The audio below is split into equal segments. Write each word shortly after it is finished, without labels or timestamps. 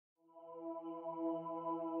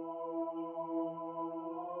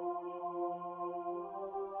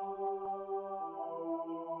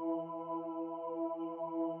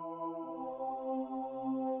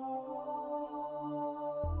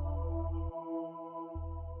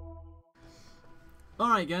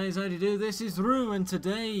Alright guys, how do you do? This is Rue and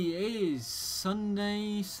today is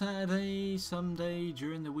Sunday, Saturday, someday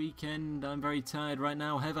during the weekend. I'm very tired right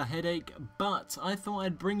now, have a headache, but I thought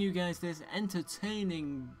I'd bring you guys this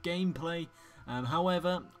entertaining gameplay.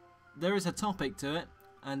 However, there is a topic to it,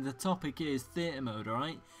 and the topic is theatre mode,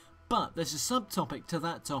 alright? But there's a subtopic to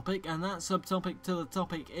that topic, and that subtopic to the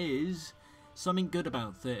topic is something good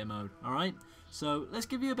about theatre mode, alright? So let's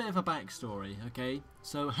give you a bit of a backstory, okay?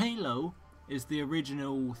 So Halo is the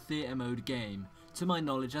original theatre mode game. To my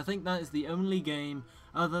knowledge, I think that is the only game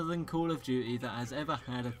other than Call of Duty that has ever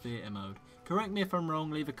had a theatre mode. Correct me if I'm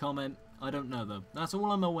wrong, leave a comment. I don't know though. That's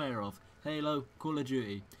all I'm aware of. Halo, Call of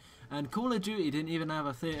Duty. And Call of Duty didn't even have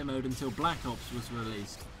a theatre mode until Black Ops was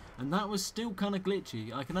released. And that was still kind of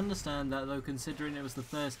glitchy. I can understand that though, considering it was the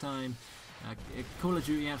first time Call of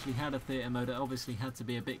Duty actually had a theatre mode, it obviously had to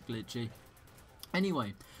be a bit glitchy.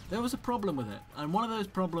 Anyway, there was a problem with it, and one of those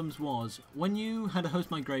problems was when you had a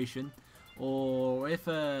host migration, or if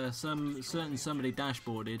somebody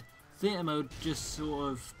dashboarded, theatre mode just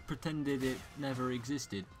sort of pretended it never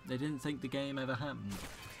existed. They didn't think the game ever happened.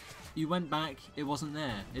 You went back, it wasn't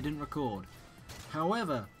there, it didn't record.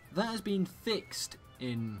 However, that has been fixed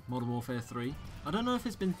in Modern Warfare 3. I don't know if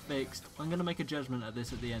it's been fixed. I'm going to make a judgment at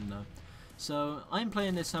this at the end though. So I'm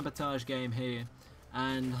playing this sabotage game here,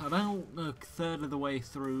 and about a third of the way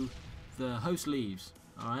through, the host leaves.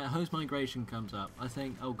 Alright, host migration comes up. I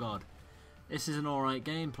think, oh god, this is an alright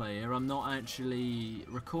gameplay here. I'm not actually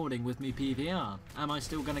recording with me PVR. Am I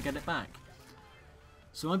still going to get it back?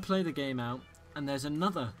 So I play the game out, and there's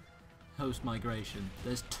another host migration.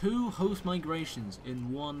 There's two host migrations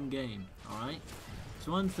in one game. Alright,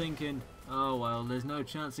 so I'm thinking, oh well, there's no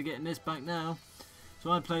chance of getting this back now.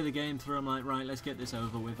 So I play the game through. I'm like, right, let's get this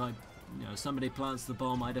over with. Somebody plants the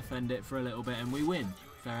bomb, I defend it for a little bit, and we win.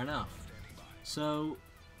 Fair enough. So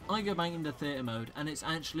I go back into theatre mode, and it's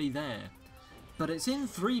actually there, but it's in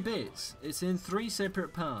 3 bits. It's in 3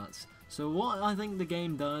 separate parts. So what I think the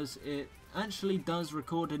game does, it actually does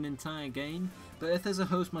record an entire game, but if there's a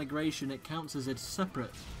host migration, it counts as a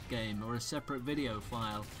separate game or a separate video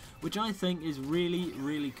file, which I think is really,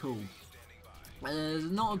 really cool.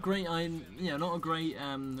 Not a great, not a great,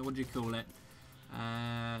 what do you call it?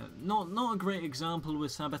 Not a great example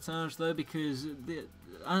with sabotage though, because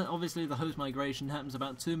obviously the host migration happens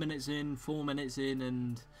about 2 minutes in, 4 minutes in,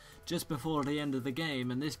 and just before the end of the game,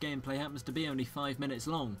 and this gameplay happens to be only 5 minutes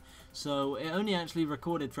long, so it only actually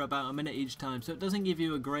recorded for about a minute each time, so it doesn't give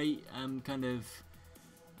you a great kind of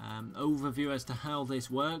overview as to how this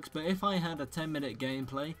works. But if I had a 10-minute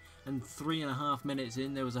gameplay and 3.5 minutes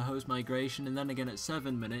in there was a host migration, and then again at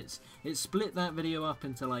 7 minutes, it split that video up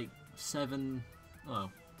into like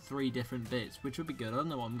 3 different bits, which would be good. I don't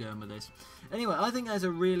know what I'm going with this. Anyway, I think that's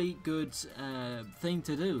a really good thing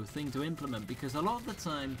to implement, because a lot of the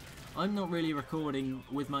time I'm not really recording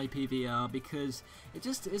with my PVR because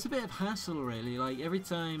it's a bit of hassle really. Like every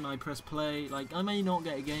time I press play, like I may not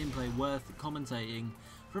get a gameplay worth commentating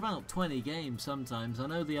for about 20 games sometimes. I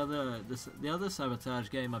know the other sabotage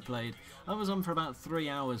game I played, I was on for about 3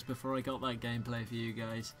 hours before I got that gameplay for you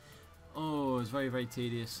guys. Oh, it was very, very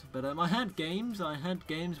tedious. But I had games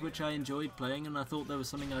which I enjoyed playing, and I thought there was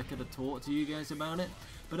something I could have taught to you guys about it.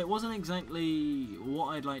 But it wasn't exactly what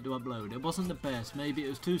I'd like to upload. It wasn't the best. Maybe it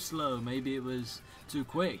was too slow, maybe it was too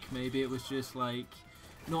quick, maybe it was just like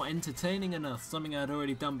not entertaining enough, something I'd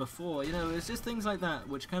already done before. You know, it's just things like that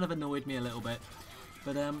which kind of annoyed me a little bit.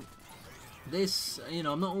 But this,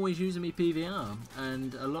 I'm not always using my PVR,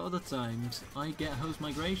 and a lot of the times I get host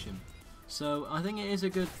migration. So I think it is a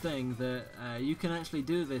good thing that you can actually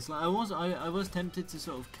do this. Like I was tempted to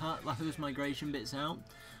sort of cut the host migration bits out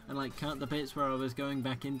and like cut the bits where I was going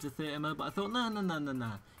back into theatre mode, but I thought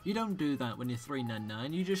no. You don't do that when you're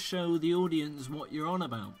 399. You just show the audience what you're on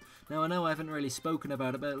about. Now I know I haven't really spoken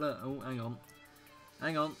about it, but look, oh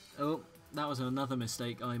hang on, oh that was another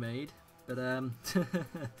mistake I made. But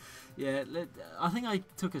yeah, I think I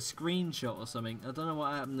took a screenshot or something. I don't know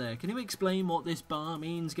what happened there. Can you explain what this bar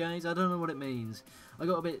means, guys? I don't know what it means. I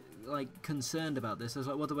got a bit like concerned about this. I was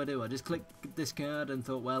like, what do? I just clicked discard and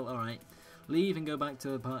thought, well, alright, leave and go back to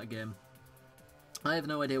the part again. I have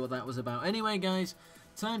no idea what that was about. Anyway, guys,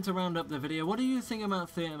 time to round up the video. What do you think about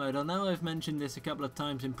theatre mode? I know I've mentioned this a couple of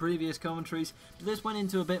times in previous commentaries, but this went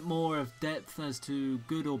into a bit more of depth as to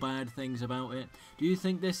good or bad things about it. Do you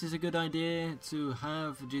think this is a good idea to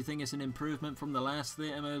have? Do you think it's an improvement from the last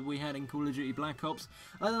theatre mode we had in Call of Duty Black Ops?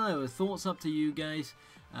 I don't know, thoughts up to you guys.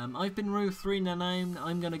 I've been Rue399.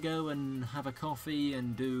 I'm going to go and have a coffee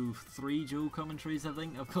and do 3 dual commentaries, I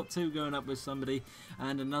think. I've got 2 going up with somebody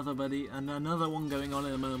and another one going on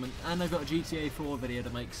in a moment. And I've got a GTA 4 video to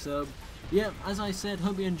make. So, yeah, as I said,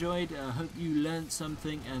 hope you enjoyed. Hope you learned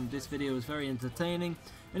something and this video was very entertaining.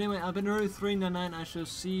 Anyway, I've been Rue399. I shall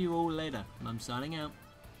see you all later. I'm signing out.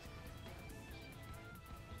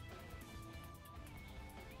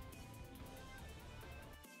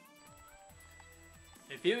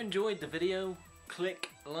 If you enjoyed the video, click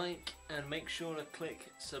like and make sure to click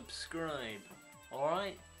subscribe.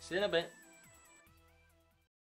 Alright, see you in a bit.